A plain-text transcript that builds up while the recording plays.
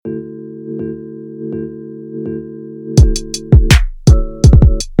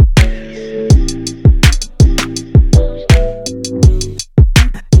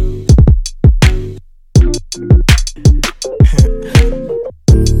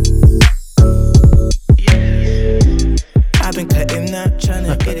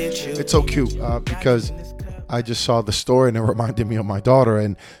so cute because I just saw the story and it reminded me of my daughter,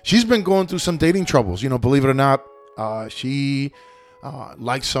 and she's been going through some dating troubles. Believe it or not, she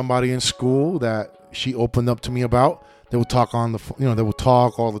liked somebody in school that she opened up to me about. They would talk on the, they would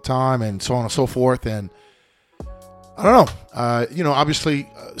talk all the time and so on and so forth. And I don't know, obviously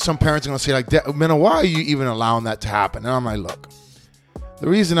some parents are going to say like, man, why are you even allowing that to happen? And I'm like, look, the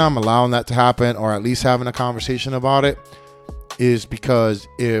reason I'm allowing that to happen, or at least having a conversation about it, is because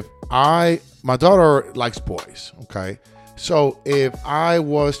my daughter likes boys, okay? So if I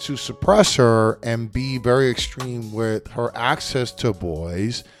was to suppress her and be very extreme with her access to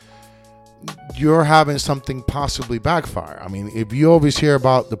boys, you're having something possibly backfire. I mean, if you always hear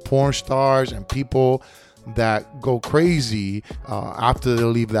about the porn stars and people that go crazy after they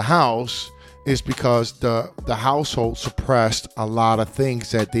leave the house, it's because the household suppressed a lot of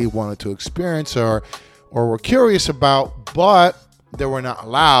things that they wanted to experience or were curious about, but they were not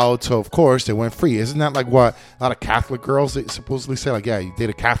allowed, so of course they went free. Isn't that like what a lot of Catholic girls they supposedly say? Like, yeah, you date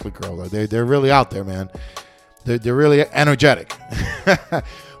a Catholic girl. They're really out there, man. They're really energetic.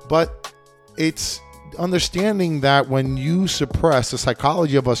 But it's understanding that when you suppress the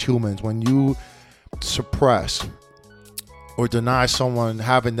psychology of us humans, when you suppress or deny someone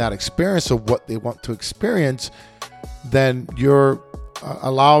having that experience of what they want to experience, then you're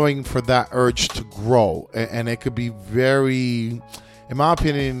allowing for that urge to grow, and it could be very, in my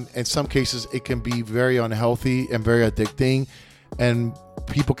opinion, in some cases it can be very unhealthy and very addicting, and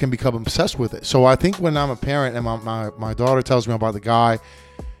people can become obsessed with it. So I think when I'm a parent and my daughter tells me about the guy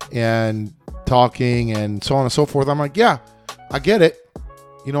and talking and so on and so forth, I'm like, yeah, I get it,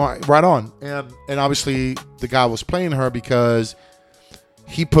 right on. And obviously the guy was playing her because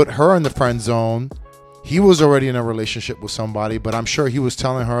he put her in the friend zone. He was already in a relationship with somebody, but I'm sure he was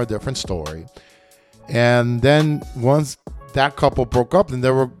telling her a different story. And then once that couple broke up, then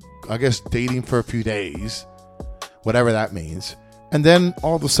they were, I guess, dating for a few days, whatever that means. And then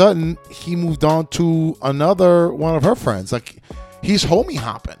all of a sudden, he moved on to another one of her friends. Like, he's homie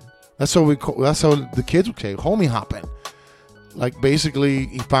hopping. That's how the kids would say, homie hopping. Like, basically,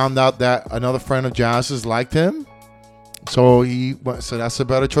 he found out that another friend of Jazz's liked him, so he said, that's a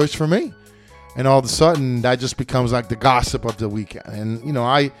better choice for me. And all of a sudden, that just becomes like the gossip of the weekend.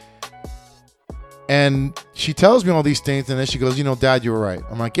 And, and she tells me all these things, and then she goes, Dad, you were right.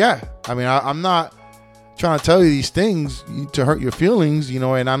 I'm like, yeah. I mean, I'm not trying to tell you these things to hurt your feelings,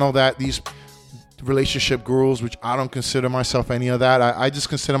 and I know that these relationship gurus, which I don't consider myself any of that. I just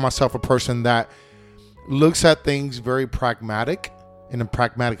consider myself a person that looks at things very pragmatic, in a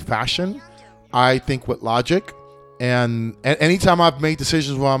pragmatic fashion. I think with logic. And anytime I've made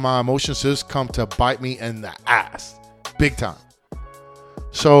decisions where my emotions just come to bite me in the ass, big time.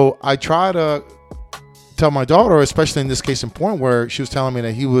 So I try to tell my daughter, especially in this case in point, where she was telling me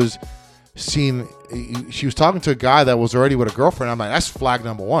that she was talking to a guy that was already with a girlfriend. I'm like, that's flag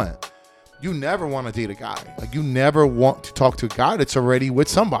number one. You never want to date a guy. Like, you never want to talk to a guy that's already with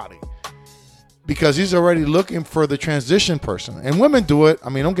somebody, because he's already looking for the transition person. And women do it. I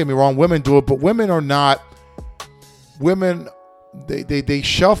mean, don't get me wrong, women do it, but women, they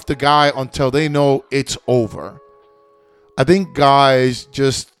shelf the guy until they know it's over. I think guys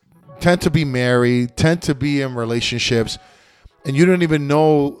just tend to be married, tend to be in relationships, and you don't even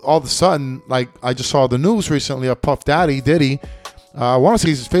know all of a sudden. Like, I just saw the news recently of Puff Daddy, Diddy. I want to say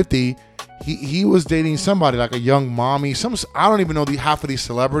he's 50. He was dating somebody like a young mommy. I don't even know half of these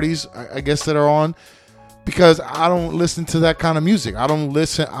celebrities, I guess, that are on, because I don't listen to that kind of music. I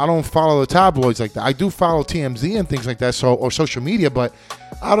don't follow the tabloids like that. I do follow TMZ and things like that, or social media, but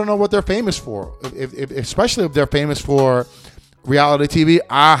I don't know what they're famous for. Especially if they're famous for reality TV,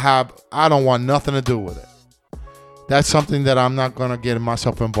 I don't want nothing to do with it. That's something that I'm not going to get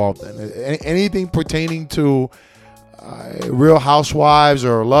myself involved in. Anything pertaining to Real Housewives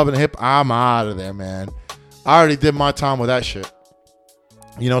or Love and Hip, I'm out of there, man. I already did my time with that shit.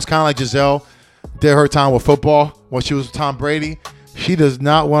 It's kind of like Giselle did her time with football when she was with Tom Brady. She does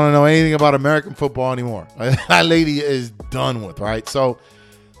not want to know anything about American football anymore. That lady is done with, right? So,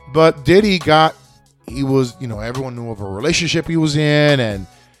 but Diddy he was, everyone knew of a relationship he was in, and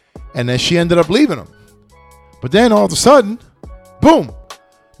then she ended up leaving him. But then all of a sudden, boom,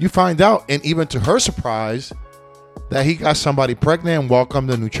 you find out, and even to her surprise, that he got somebody pregnant and welcomed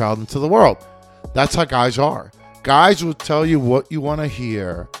a new child into the world. That's how guys are. Guys will tell you what you want to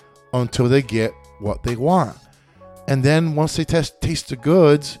hear until they get what they want. And then once they taste the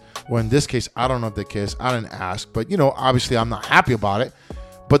goods, or in this case, I don't know if they kissed, I didn't ask, but obviously I'm not happy about it.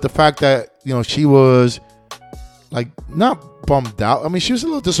 But the fact that, she was like not bummed out. I mean, she was a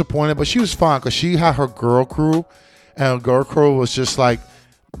little disappointed, but she was fine because she had her girl crew, and her girl crew was just like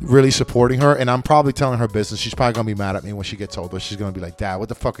really supporting her, and I'm probably telling her business. She's probably gonna be mad at me when she gets older. She's gonna be like, Dad, what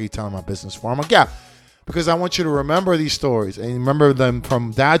the fuck are you telling my business for? I'm like, yeah, because I want you to remember these stories and remember them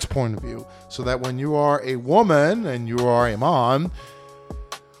from Dad's point of view, so that when you are a woman and you are a mom,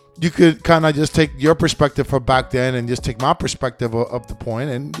 you could kind of just take your perspective from back then and just take my perspective of the point,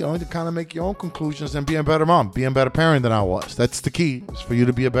 and to kind of make your own conclusions and be a better mom, be a better parent than I was. That's the key, is for you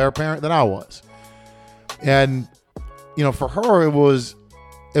to be a better parent than I was. And for her, it was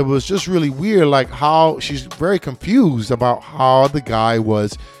just really weird, like how she's very confused about how the guy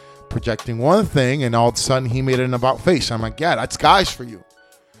was projecting one thing and all of a sudden he made it an about face. I'm like, yeah, that's guys for you.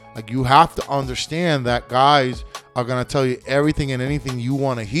 Like, you have to understand that guys are going to tell you everything and anything you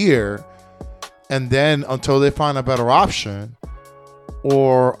want to hear, and then until they find a better option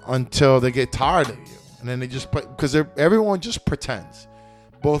or until they get tired of you. And then they just, because everyone just pretends.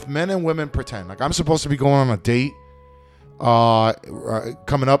 Both men and women pretend. Like, I'm supposed to be going on a date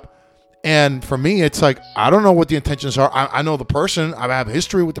coming up, and for me, it's like, I don't know what the intentions are. I know the person. I have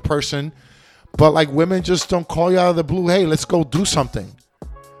history with the person. But, like, women just don't call you out of the blue. Hey, let's go do something.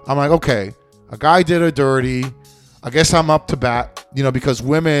 I'm like, okay, a guy did her dirty. I guess I'm up to bat, because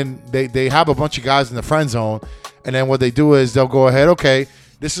women, they have a bunch of guys in the friend zone. And then what they do is they'll go ahead, okay,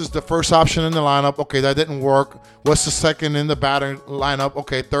 this is the first option in the lineup. Okay, that didn't work. What's the second in the batter lineup?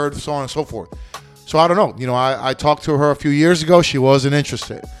 Okay, third, so on and so forth. So I don't know. I talked to her a few years ago. She wasn't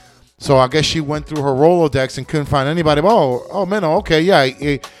interested. So I guess she went through her Rolodex and couldn't find anybody. Oh, Minnow, okay, yeah,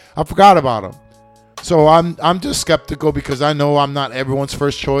 I forgot about him. So I'm just skeptical because I know I'm not everyone's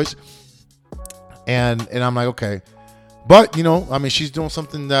first choice. And I'm like, okay. But, she's doing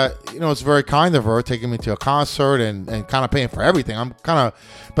something that, it's very kind of her, taking me to a concert and kind of paying for everything.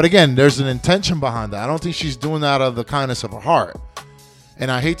 But again, there's an intention behind that. I don't think she's doing that out of the kindness of her heart. And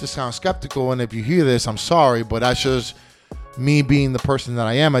I hate to sound skeptical, and if you hear this, I'm sorry, but that's just me being the person that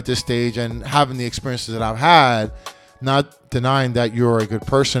I am at this stage and having the experiences that I've had, not denying that you're a good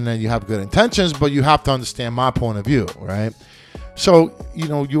person and you have good intentions, but you have to understand my point of view, right? So,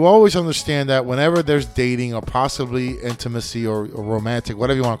 you always understand that whenever there's dating or possibly intimacy or romantic,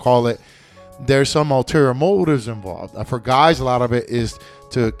 whatever you want to call it, there's some ulterior motives involved. For guys, a lot of it is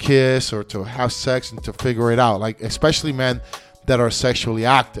to kiss or to have sex and to figure it out, like especially men that are sexually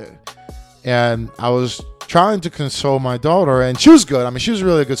active. And I was trying to console my daughter, and she was good. She was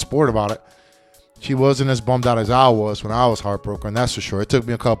really a good sport about it. She wasn't as bummed out as I was when I was heartbroken, that's for sure. It took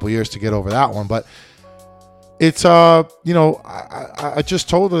me a couple of years to get over that one, but it's I just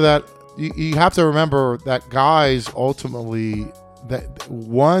told her that you have to remember that guys ultimately, that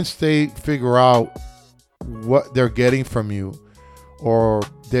once they figure out what they're getting from you, or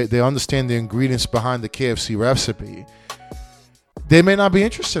they understand the ingredients behind the KFC recipe, they may not be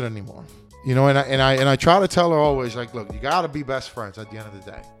interested anymore. And I try to tell her always, like, look, you got to be best friends at the end of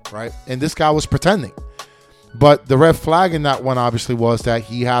the day, right? And this guy was pretending. But the red flag in that one obviously was that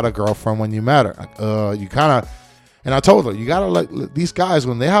he had a girlfriend when you met her. And I told her, you got to let these guys,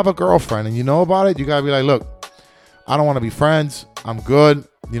 when they have a girlfriend and you know about it, you got to be like, look, I don't want to be friends. I'm good.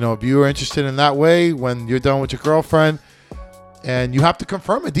 If you're interested in that way, when you're done with your girlfriend, and you have to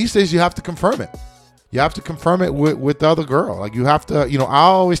confirm it. These days, you have to confirm it. You have to confirm it with the other girl. Like, you have to, I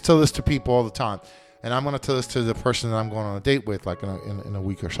always tell this to people all the time. And I'm going to tell this to the person that I'm going on a date with, like in a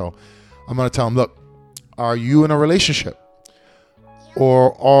week or so. I'm going to tell them, look, are you in a relationship?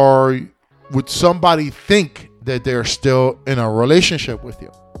 Or would somebody think that they're still in a relationship with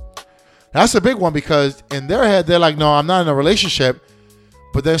you? That's a big one, because in their head, they're like, no, I'm not in a relationship.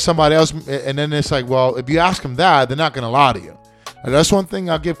 But then somebody else, and then it's like, well, if you ask them that, they're not going to lie to you. And that's one thing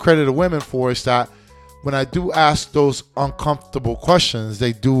I'll give credit to women for, is that when I do ask those uncomfortable questions,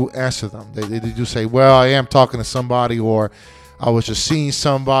 they do answer them. They do say, well, I am talking to somebody, or I was just seeing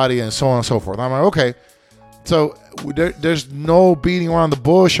somebody, and so on and so forth. I'm like, okay. So there's no beating around the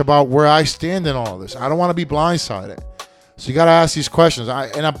bush about where I stand in all this. I don't want to be blindsided. So you got to ask these questions.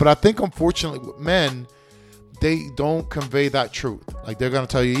 But I think, unfortunately, with men, they don't convey that truth. Like, they're going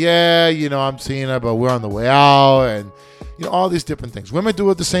to tell you, yeah, I'm seeing her, but we're on the way out, and all these different things. Women do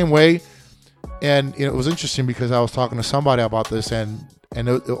it the same way. And it was interesting because I was talking to somebody about this, or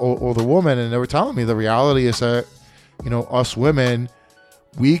the woman, and they were telling me the reality is that, us women,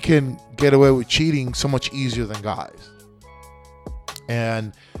 we can get away with cheating so much easier than guys.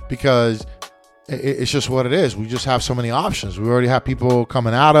 And because it's just what it is. We just have so many options. We already have people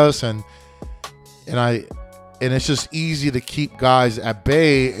coming at us, and it's just easy to keep guys at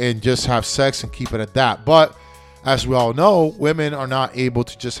bay and just have sex and keep it at that. But as we all know, women are not able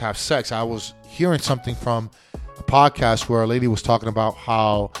to just have sex. I was hearing something from a podcast where a lady was talking about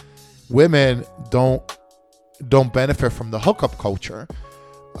how women don't benefit from the hookup culture.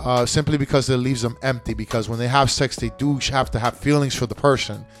 simply because it leaves them empty. Because when they have sex, they do have to have feelings for the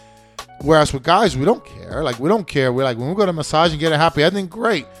person. Whereas with guys, we don't care. Like, we don't care. We're like, when we go to massage and get a happy ending,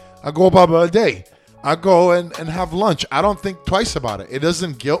 great. I go about my day. I go and have lunch. I don't think twice about it. It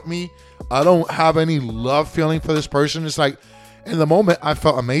doesn't guilt me. I don't have any love feeling for this person. It's like, in the moment, I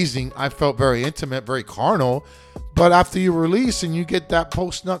felt amazing. I felt very intimate, very carnal. But after you release and you get that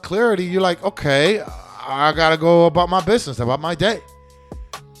post-nut clarity, you're like, okay, I got to go about my business, about my day.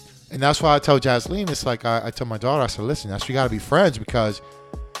 And that's why I tell Jasleen, it's like, I tell my daughter, I said, listen, that's, we got to be friends, because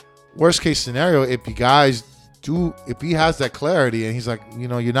worst case scenario, if you guys do, if he has that clarity and he's like, you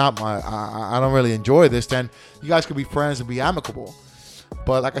know, you're not my, I don't really enjoy this, then you guys could be friends and be amicable.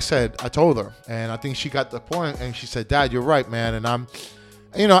 But like I said, I told her, and I think she got the point, and she said, Dad, you're right, man. And I'm,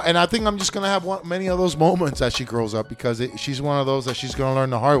 you know, and I think I'm just going to have many of those moments as she grows up, because she's one of those that she's going to learn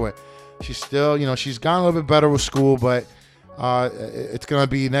the hard way. She's still, you know, she's gotten a little bit better with school, but it's going to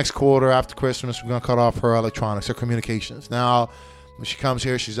be next quarter after Christmas, we're going to cut off her electronics, her communications. Now, when she comes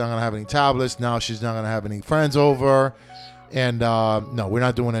here, she's not going to have any tablets. Now she's not going to have any friends over. And no, we're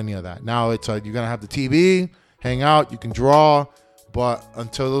not doing any of that. Now it's you're going to have the TV, hang out, you can draw. But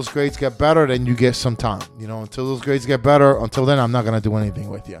until those grades get better, then you get some time. You know, until those grades get better, until then, I'm not going to do anything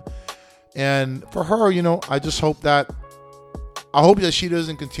with you. And for her, you know, I just hope that, she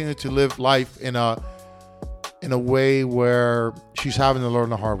doesn't continue to live life in a way where she's having to learn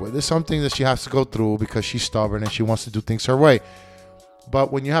the hard way. There's something that she has to go through because she's stubborn and she wants to do things her way.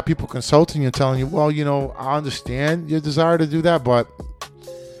 But when you have people consulting you and telling you, well, you know, I understand your desire to do that, but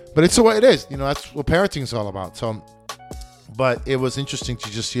it's the way it is. You know, that's what parenting is all about. So, but it was interesting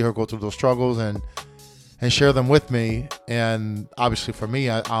to just see her go through those struggles and share them with me. And obviously for me,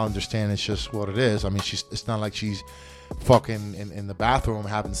 I understand it's just what it is. I mean, it's not like she's fucking in the bathroom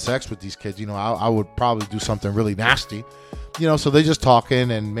having sex with these kids. You know, I would probably do something really nasty. You know, so they're just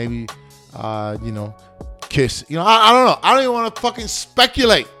talking and maybe, you know, kiss. You know, I don't know. I don't even want to fucking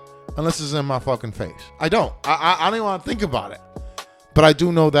speculate unless it's in my fucking face. I don't. I don't even want to think about it. But I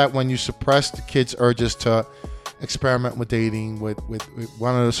do know that when you suppress the kids' urges to experiment with dating, with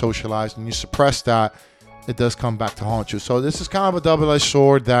wanting to socialize, and you suppress that, it does come back to haunt you. So this is kind of a double-edged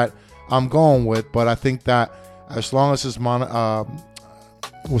sword that I'm going with. But I think that as long as it's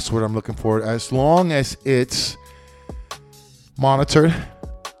what's the word I'm looking for? As long as it's monitored,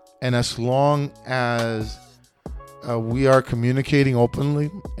 and as long as we are communicating openly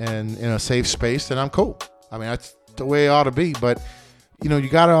and in a safe space, then I'm cool. I mean, that's the way it ought to be. But, you know, you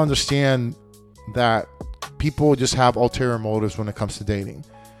got to understand that people just have ulterior motives when it comes to dating.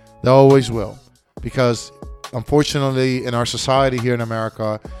 They always will. Because, unfortunately, in our society here in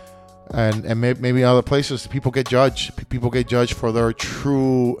America, and maybe other places, people get judged. People get judged for their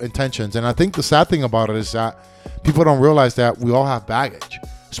true intentions. And I think the sad thing about it is that people don't realize that we all have baggage.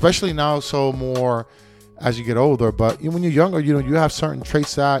 Especially now, so more as you get older. But when you're younger, you know, you have certain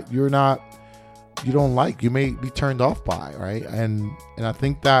traits that you don't like. You may be turned off by, right? And I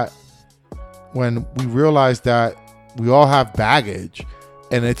think that when we realize that we all have baggage,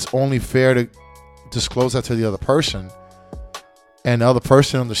 and it's only fair to disclose that to the other person, and the other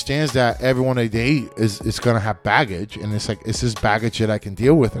person understands that everyone they date is going to have baggage, and it's like, is this baggage that I can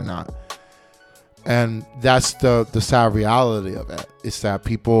deal with or not? And that's the sad reality of it. It's that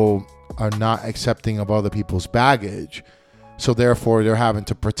people are not accepting of other people's baggage. So therefore they're having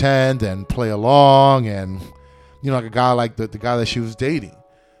to pretend and play along. And, you know, like a guy like the guy that she was dating.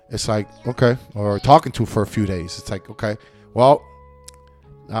 It's like, okay, or talking to for a few days. It's like, okay, well,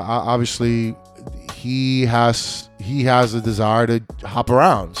 obviously he has a desire to hop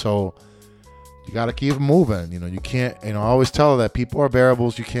around. So you got to keep him moving. You know, you can't, you know, I always tell her that people are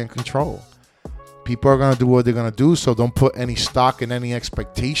variables you can't control. People are going to do what they're going to do, so don't put any stock in any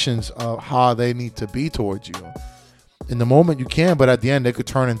expectations of how they need to be towards you. In the moment you can, but at the end they could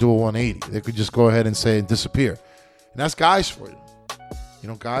turn and do a 180. They could just go ahead and say and disappear. And that's guys for you. You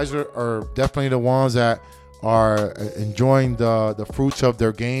know, guys are definitely the ones that are enjoying the fruits of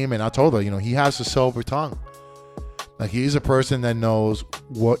their game. And I told her, you know, he has a silver tongue. Like, he's a person that knows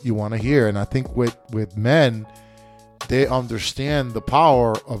what you want to hear. And I think with men, they understand the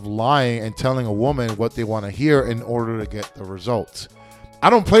power of lying and telling a woman what they want to hear in order to get the results. I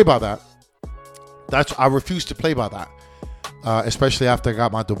don't play by that. I refuse to play by that. Especially after I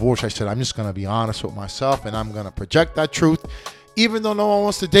got my divorce, I said, I'm just going to be honest with myself, and I'm going to project that truth. Even though no one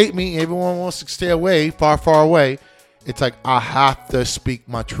wants to date me, everyone wants to stay away, far, far away. It's like, I have to speak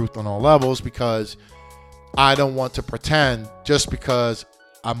my truth on all levels, because I don't want to pretend just because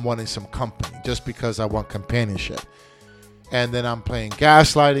I'm wanting some company, just because I want companionship. And then I'm playing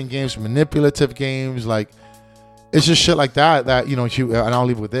gaslighting games, manipulative games. Like, it's just shit like that she, and I'll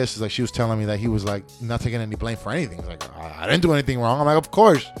leave with this, is like she was telling me that he was like not taking any blame for anything. He's like, I didn't do anything wrong. I'm like, of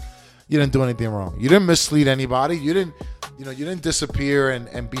course you didn't do anything wrong. You didn't mislead anybody. You didn't disappear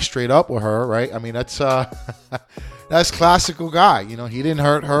and be straight up with her, right? I mean, that's that's classical guy. He didn't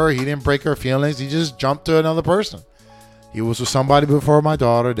hurt her. He didn't break her feelings. He just jumped to another person. He was with somebody before my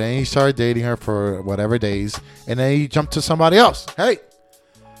daughter. Then he started dating her for whatever days, and then he jumped to somebody else. Hey,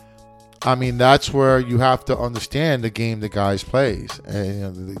 I mean, that's where you have to understand the game the guys plays,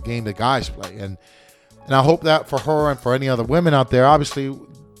 and the game the guys play, and I hope that for her and for any other women out there, obviously,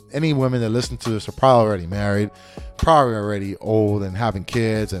 any women that listen to this are probably already married, probably already old and having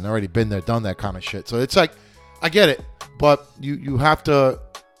kids, and already been there, done that kind of shit. So it's like, I get it, but you have to.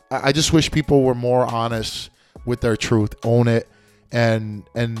 I just wish people were more honest with their truth, own it, and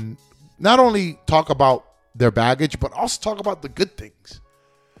not only talk about their baggage, but also talk about the good things.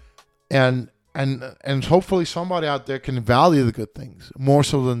 And hopefully somebody out there can value the good things more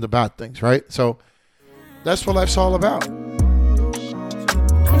so than the bad things, right? So that's what life's all about.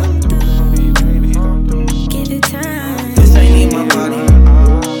 This ain't in my body.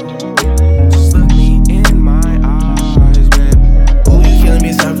 Just look me in my eyes, babe. Oh, you killing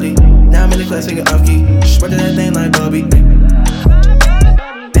me softly. Now I'm in the class, take it off key. Spread that thing like Bobby.